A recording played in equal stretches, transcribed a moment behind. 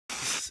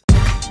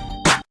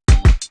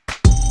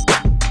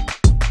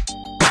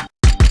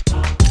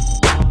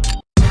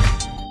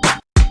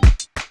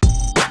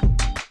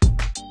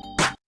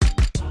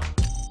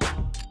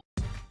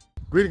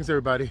Greetings,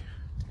 everybody.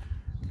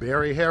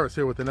 Barry Harris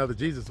here with another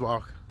Jesus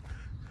Walk.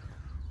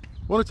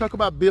 I want to talk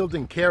about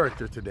building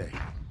character today.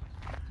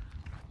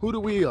 Who do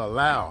we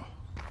allow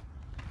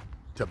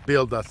to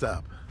build us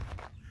up?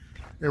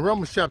 In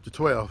Romans chapter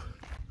 12,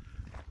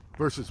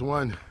 verses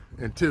 1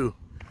 and 2,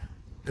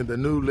 in the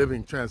New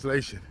Living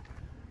Translation,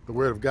 the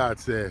Word of God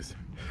says,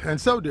 "And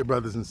so, dear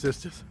brothers and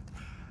sisters,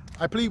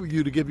 I plead with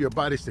you to give your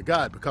bodies to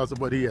God because of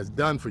what He has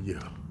done for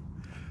you.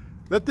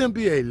 Let them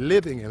be a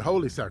living and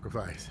holy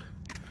sacrifice,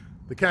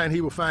 the kind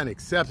He will find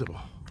acceptable.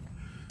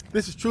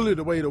 This is truly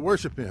the way to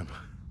worship Him.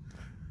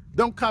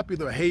 Don't copy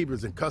the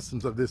behaviors and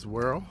customs of this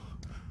world,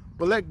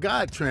 but let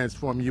God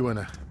transform you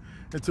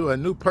into a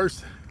new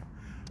person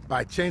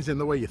by changing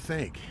the way you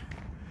think.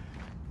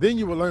 Then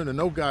you will learn to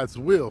know God's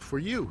will for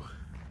you,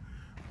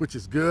 which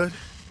is good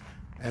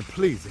and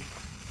pleasing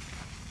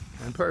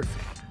and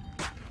perfect."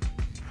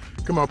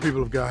 Come on,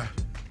 people of God.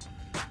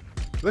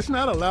 Let's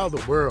not allow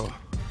the world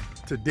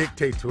to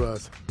dictate to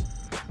us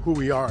who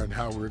we are and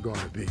how we're going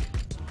to be.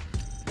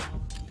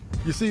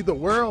 You see, the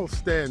world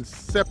stands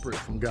separate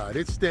from God.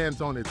 It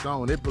stands on its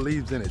own. It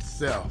believes in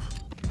itself.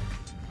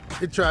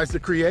 It tries to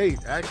create,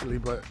 actually,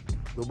 but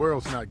the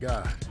world's not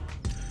God.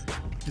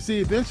 You see,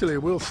 eventually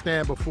we'll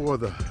stand before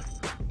the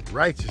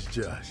righteous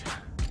judge,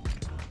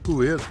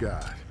 who is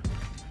God.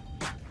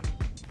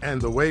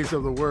 And the ways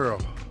of the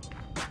world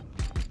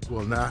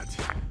will not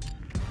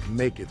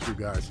make it through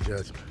God's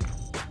judgment.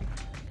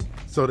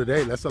 So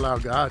today, let's allow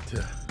God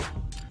to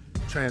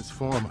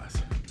transform us,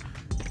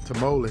 to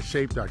mold and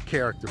shape our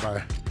character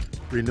by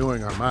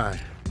renewing our mind.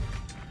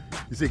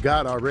 You see,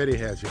 God already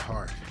has your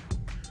heart,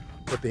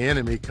 but the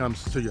enemy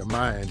comes to your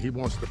mind. He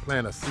wants to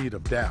plant a seed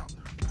of doubt.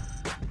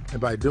 And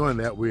by doing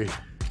that, we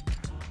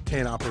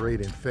can't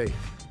operate in faith.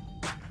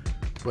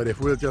 But if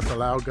we'll just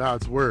allow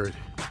God's word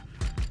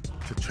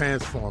to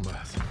transform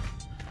us,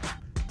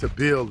 to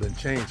build and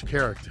change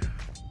character,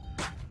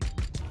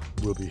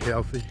 we'll be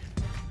healthy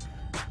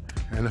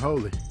and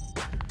holy.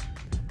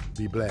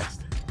 Be blessed.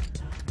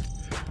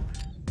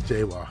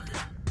 Jaywalk.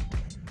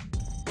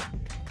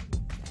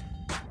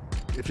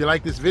 If you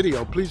like this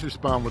video, please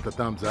respond with a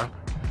thumbs up.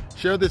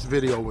 Share this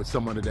video with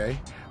someone today.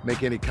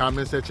 Make any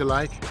comments that you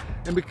like.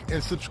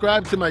 And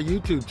subscribe to my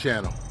YouTube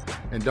channel.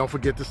 And don't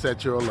forget to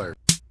set your alert.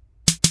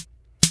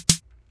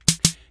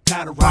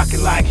 Gotta rock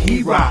it like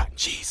he rock.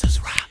 Jesus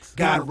rocks.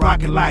 Gotta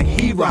rock it like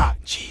he rock.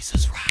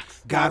 Jesus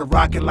rocks. Gotta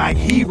rock it like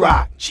he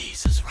rock.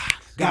 Jesus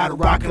rocks. Gotta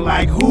rock it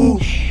like who?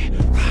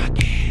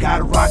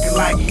 Gotta rock it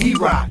like he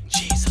rock.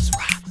 Jesus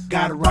rock.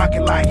 Gotta rock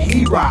it like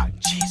he rock.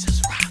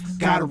 Jesus rock.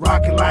 Gotta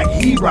rock it like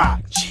he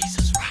rock.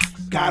 Jesus rock.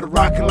 Gotta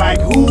rock it like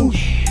who?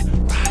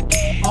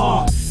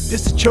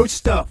 This is church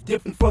stuff,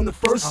 different from the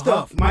first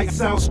stuff. Might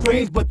sound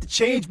strange, but the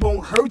change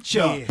won't hurt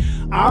ya.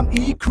 I'm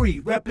E. Cree,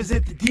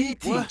 represent the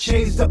DT.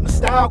 Changed up my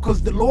style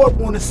cause the Lord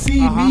wanna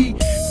see me.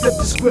 Flip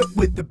the script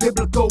with the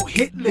biblical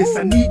hit list.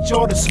 I need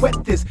y'all to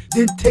sweat this,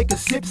 then take a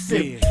sip.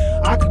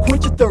 I can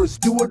quench your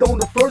thirst, do it on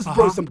the first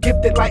verse. I'm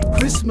gifted like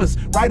Christmas,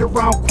 right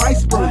around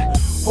Christ's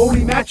birth.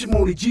 Holy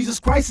matrimony, Jesus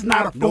Christ is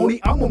not a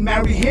phony. I'm gonna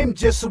marry him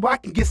just so I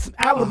can get some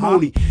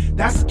alimony.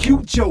 That's a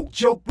cute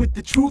joke with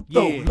the truth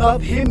though.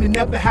 Love him and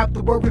never have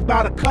to worry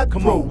about a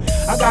cutthroat.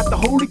 I got the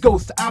Holy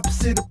Ghost, the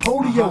opposite of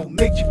polio.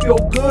 Makes you feel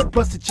good,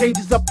 plus it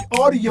changes up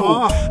your audio.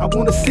 I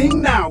wanna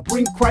sing now,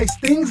 bring Christ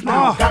things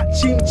now. Got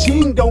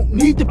ching, don't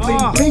need to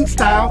bling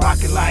style.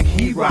 Rock it like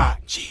he rock,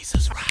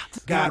 Jesus rock.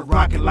 Gotta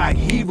rock it like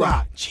he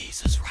rock,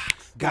 Jesus rock.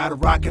 Gotta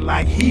rock it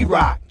like he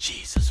rock,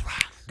 Jesus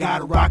rock.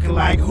 Gotta rock it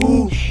like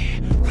who?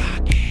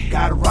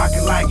 Gotta rock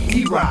it like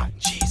he rock,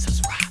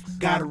 Jesus rock.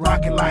 Gotta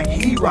rock it like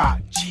he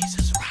rock,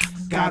 Jesus rock.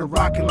 Gotta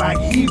rock it like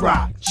he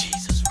rock,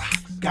 Jesus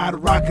rock. Gotta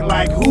rock it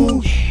like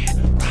who?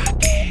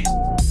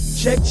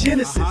 Check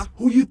Genesis,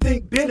 who you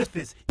think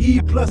benefits?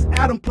 Eve plus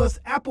Adam plus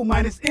Apple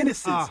minus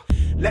innocence.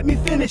 Let me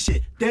finish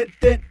it.